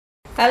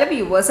Hello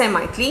viewers, I am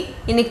Maitli.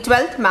 In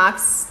 12th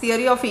Maths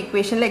Theory of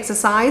Equation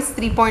exercise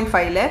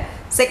 3.5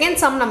 second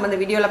sum நம்ம இந்த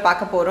வீடியோல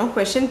பார்க்க போறோம்.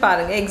 Question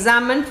பாருங்க.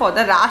 Examine for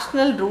the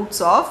rational roots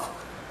of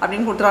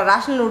அப்படினு கொடுத்திருக்காங்க.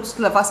 Rational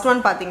rootsல first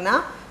one பாத்தீங்கன்னா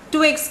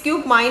 2x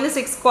cube minus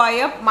x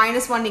square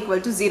minus 1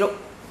 equal to 0.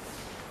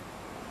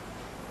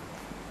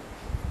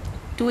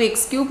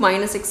 2x cube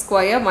minus x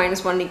square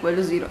minus 1 equal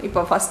to 0.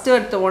 இப்போ first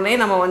எடுத்த உடனே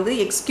நம்ம வந்து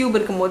x cube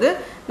இருக்கும்போது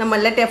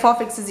நம்ம let f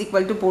of x is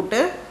equal to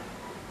போட்டு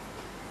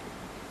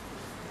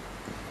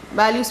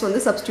values வந்து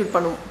substitute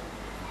பண்ணுவோம்.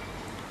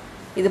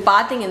 இது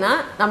பாத்தீங்கன்னா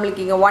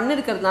நமக்கு இங்க 1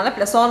 இருக்குறதுனால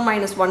plus or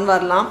minus 1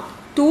 வரலாம்.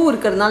 2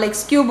 இருக்குறதுனால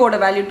x cube ஓட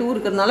வேல்யூ 2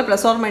 இருக்குறதுனால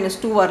plus or minus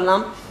 2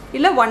 வரலாம்.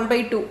 இல்ல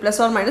 1/2 plus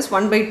or minus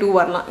 1/2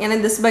 வரலாம்.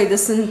 ஏன்னா this by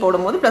this ன்னு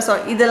போடும்போது plus or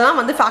இதெல்லாம்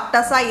வந்து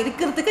ஃபேக்டர்ஸா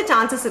இருக்குிறதுக்கு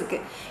chances இருக்கு.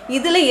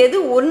 இதுல எது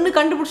ஒன்னு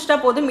கண்டுபிடிச்சிட்டா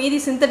போதும் மீதி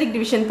synthetic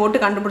division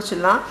போட்டு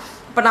கண்டுபிடிச்சிடலாம்.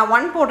 இப்போ நான்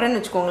 1 போடுறேன்னு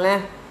வெச்சுக்கோங்களே.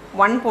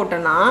 1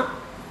 போட்டனா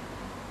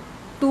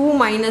 2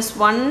 minus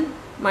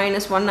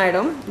 1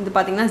 ஆயிடும். இது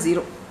பாத்தீங்கன்னா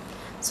 0.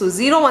 So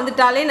 0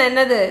 வந்துட்டாலே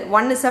என்னது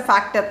 1 is a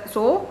factor.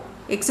 So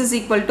x is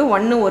equal to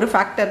 1 ஒரு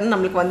factor ன்னு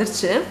நமக்கு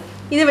வந்துருச்சு.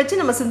 இத வச்சு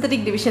நம்ம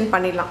synthetic division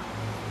பண்ணிடலாம்.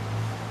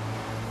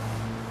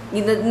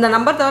 இந்த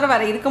நம்பர் தவிர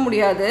வேற இருக்க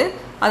முடியாது.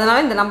 அதனால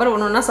இந்த நம்பர்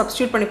ஒவ்வொண்ணா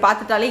சப்ஸ்டிட்யூட் பண்ணி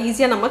பார்த்துட்டாலே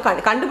ஈஸியா நம்ம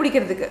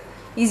கண்டுபிடிக்கிறதுக்கு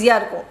ஈஸியா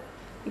இருக்கும்.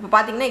 இப்போ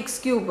பாத்தீங்கன்னா x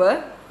cube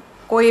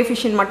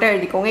கோஎஃபிஷியன்ட் மட்டும்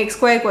எழுதிக்கோங்க. x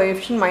ஸ்கொயர்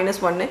கோஎஃபிஷியன்ட்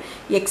 -1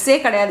 x ஏ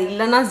கிடையாது.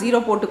 இல்லனா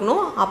 0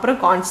 போட்டுக்கணும். அப்புறம்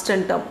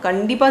கான்ஸ்டன்ட் டேர்ம்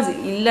கண்டிப்பா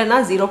இல்லனா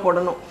 0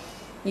 போடணும்.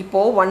 இப்போ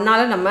 1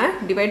 ஆல நம்ம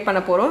டிவைட் பண்ண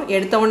போறோம்.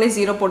 எடுத்த உடனே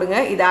 0 போடுங்க.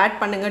 இத ஆட்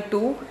பண்ணுங்க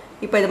 2.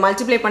 இப்போ இத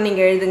மல்டிப்ளை பண்ணி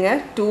இங்க எழுதுங்க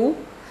 2.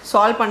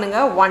 சால்வ் பண்ணுங்க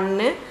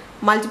 1.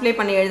 மல்டிப்ளை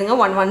பண்ணி எழுதுங்க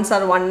 1 1s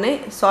are 1.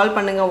 சால்வ்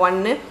பண்ணுங்க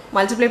 1.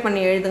 மல்டிப்ளை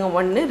பண்ணி எழுதுங்க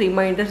 1.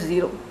 ரிமைண்டர்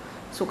 0.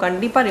 சோ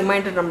கண்டிப்பா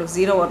ரிமைண்டர் நமக்கு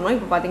 0 வரணும்.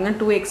 இப்போ பாத்தீங்கன்னா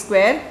 2x²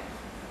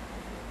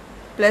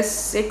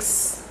 + x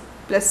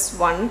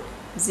 + 1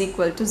 is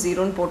equal to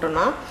 0 ன்னு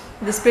போட்டோம்னா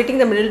இது splitting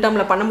the middle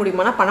termல பண்ண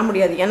முடியுமானா பண்ண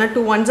முடியாது. ஏனா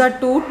 2 1s are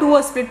 2 2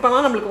 ஸ்ப்ளிட் பண்ணா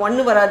நமக்கு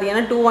 1 வராது.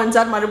 ஏனா 2 1s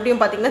are மறுபடியும்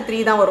பாத்தீங்கன்னா 3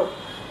 தான் வரும்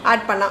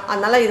ஆட் பண்ணா.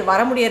 அதனால இது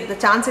வர முடியறது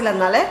சான்ஸ்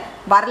இல்லனால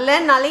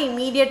வரலனாலே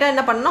இமிடியேட்டா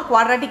என்ன பண்ணனும்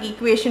குவாட்ராட்டிக்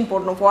ஈக்குவேஷன்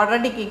போடணும்.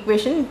 குவாட்ராட்டிக்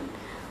ஈக்குவேஷன்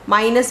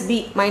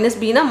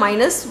 -b னா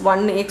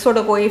 -1 x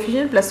ஓட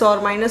coefficient + or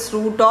minus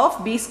root of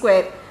b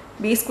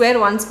square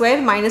 1 square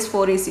minus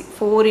 4ac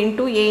 4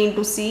 into a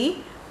into c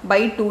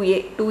by 2a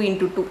 2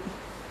 into 2.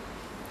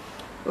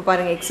 இப்போ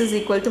பாருங்க x is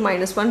equal to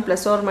 -1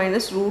 plus or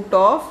minus root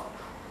of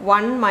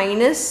 1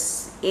 minus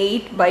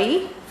 8 by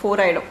 4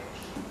 ஆயிடும்.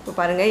 இப்போ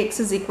பாருங்க x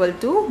is equal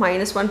to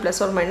 -1 plus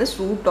or minus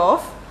root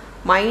of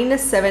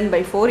 -7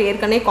 by 4.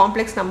 ஏற்கனவே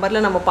complex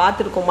நம்பர்ல நம்ம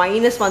பார்த்திருக்கோம்.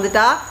 Minus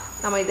வந்துட்டா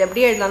நம்ம இது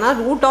எப்படி எழுதலாம்னா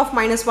root of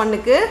 -1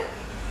 க்கு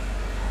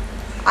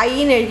i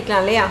ன்னு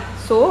எழுதிக்கலாம் இல்லையா?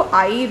 சோ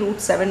i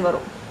 √7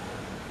 வரும்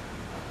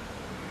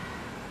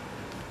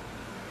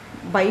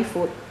by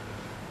 4.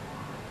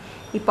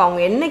 இப்போ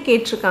அவங்க என்ன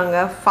கேட்டிருக்காங்க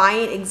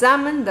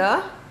examine the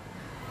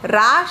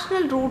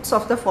rational roots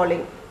of the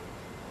following.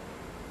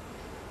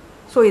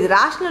 So இது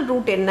ரேஷ்னல்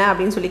ரூட் என்ன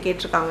அப்படின்னு சொல்லி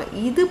கேட்டிருக்காங்க.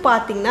 இது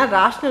பார்த்தீங்கன்னா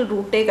ரேஷ்னல்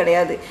ரூட்டே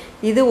கிடையாது.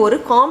 இது ஒரு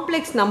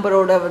காம்ப்ளெக்ஸ்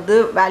நம்பரோட வந்து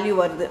வேல்யூ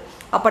வருது.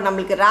 அப்போ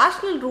நம்மளுக்கு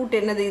ரேஷ்னல் ரூட்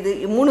என்னது? இது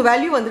 3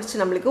 வேல்யூ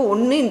வந்துருச்சு நம்மளுக்கு.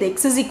 ஒன்று இந்த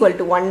x is equal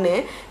to 1.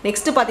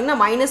 Next பார்த்தீங்கன்னா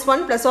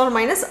 -1 + or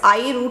minus i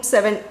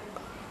 √7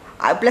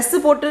 ப்ளஸ்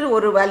போட்டு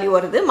ஒரு வேல்யூ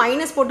வருது,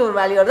 மைனஸ் போட்டு ஒரு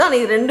வேல்யூ வருது. ஆனால்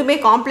இது ரெண்டுமே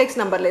காம்ப்ளெக்ஸ்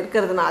நம்பரில்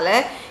இருக்கிறதுனால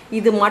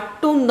இது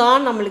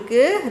மட்டும்தான்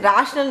நம்மளுக்கு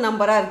ரேஷ்னல்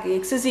நம்பராக இருக்குது.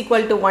 x is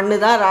equal to 1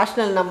 தான்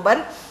rational number.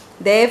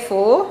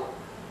 therefore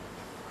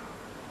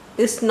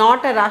is not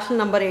a rational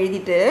number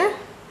எழுதிட்டு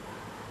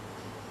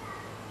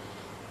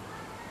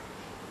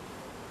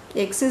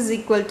x is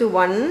equal to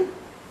 1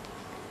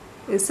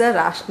 is a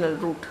rational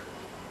root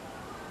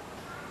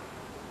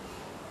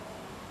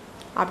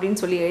அப்படின்னு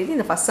சொல்லி எழுதி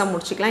இந்த ஃபர்ஸ்ட் சம்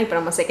முடிச்சுக்கலாம். இப்போ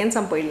நம்ம செகண்ட்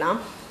சம் போயிடலாம்.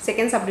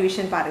 செகண்ட்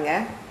சப்டிவிஷன் பாருங்க.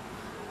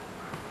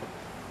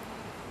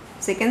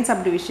 Second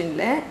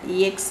சப்டிவிஷனில்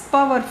x⁴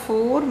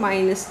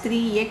 -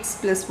 3x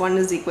 + 1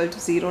 is equal to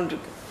 0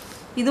 இருக்கு.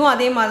 இதுவும்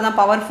அதே மாதிரி தான்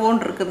பவர்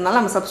 4 இருக்கிறதுனால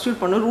நம்ம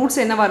சப்ஸ்டிட்யூட் பண்ணணும். ரூட்ஸ்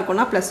என்னவா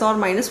இருக்கும்னா + or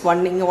minus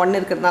 1. இங்கே 1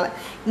 இருக்கிறதுனால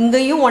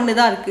இங்கேயும் 1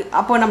 தான் இருக்குது.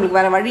 அப்போ நம்மளுக்கு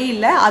வேறு வழி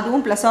இல்லை.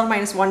 அதுவும் + or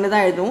minus 1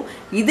 தான் எழுதும்.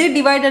 இது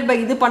டிவைடட் பை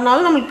இது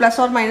பண்ணாலும் நம்மளுக்கு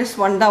 + or minus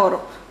 1 தான்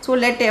வரும். So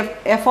let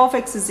f of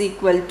x is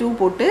equal to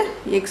போட்டு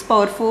x⁴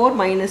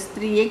 -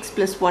 3x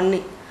 + 1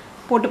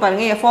 போட்டு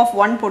பாருங்கள். f of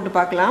 1 போட்டு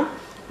பார்க்கலாம்.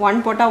 1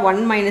 போட்டால்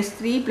 1 -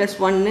 3 +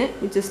 1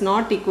 which is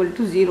not equal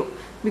to 0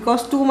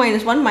 because 2 -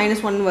 1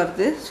 - 1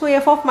 வருது. ஸோ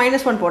f of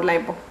 -1 போடலாம்.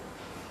 இப்போ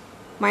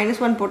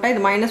 -1 போட்டால்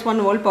இது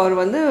 -1 ஹோல் பவர்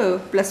வந்து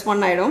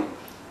 +1 ஆகிடும்.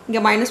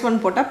 இங்கே -1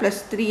 போட்டால்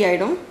 +3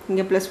 ஆகிடும்.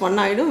 இங்கே +1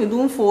 ஆகிடும்.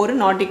 இதுவும் 4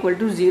 not equal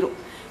to 0.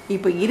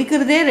 இப்போ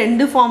இருக்கிறதே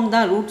 2 ஃபார்ம்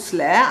தான்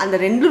ரூட்ஸில். அந்த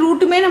 2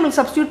 ரூட்டுமே நம்மளுக்கு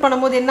சப்ஸ்டிட்யூட்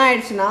பண்ணும்போது என்ன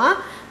ஆயிடுச்சுன்னா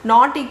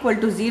not equal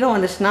to 0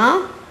 வந்துச்சுன்னா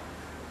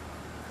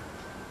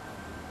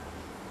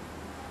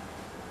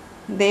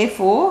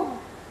therefore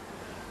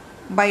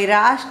by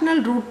rational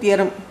root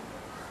theorem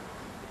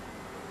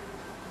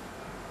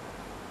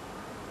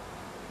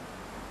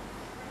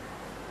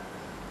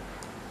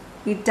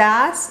it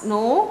has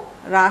no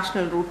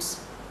rational roots.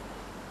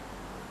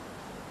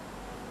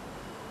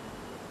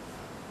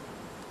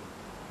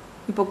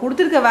 இப்போ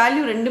கொடுத்துருக்க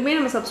வேல்யூ ரெண்டுமே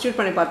நம்ம சப்ஸ்டியூட்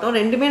பண்ணி பார்த்தோம்.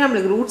 ரெண்டுமே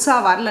நம்மளுக்கு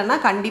ரூட்ஸாக வரலன்னா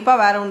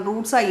கண்டிப்பாக வேறு ஒன்று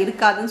ரூட்ஸாக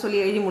இருக்காதுன்னு சொல்லி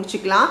எழுதி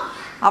முடிச்சுக்கலாம்.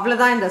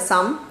 அவ்வளோதான் இந்த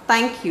சம்.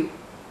 தேங்க்யூ.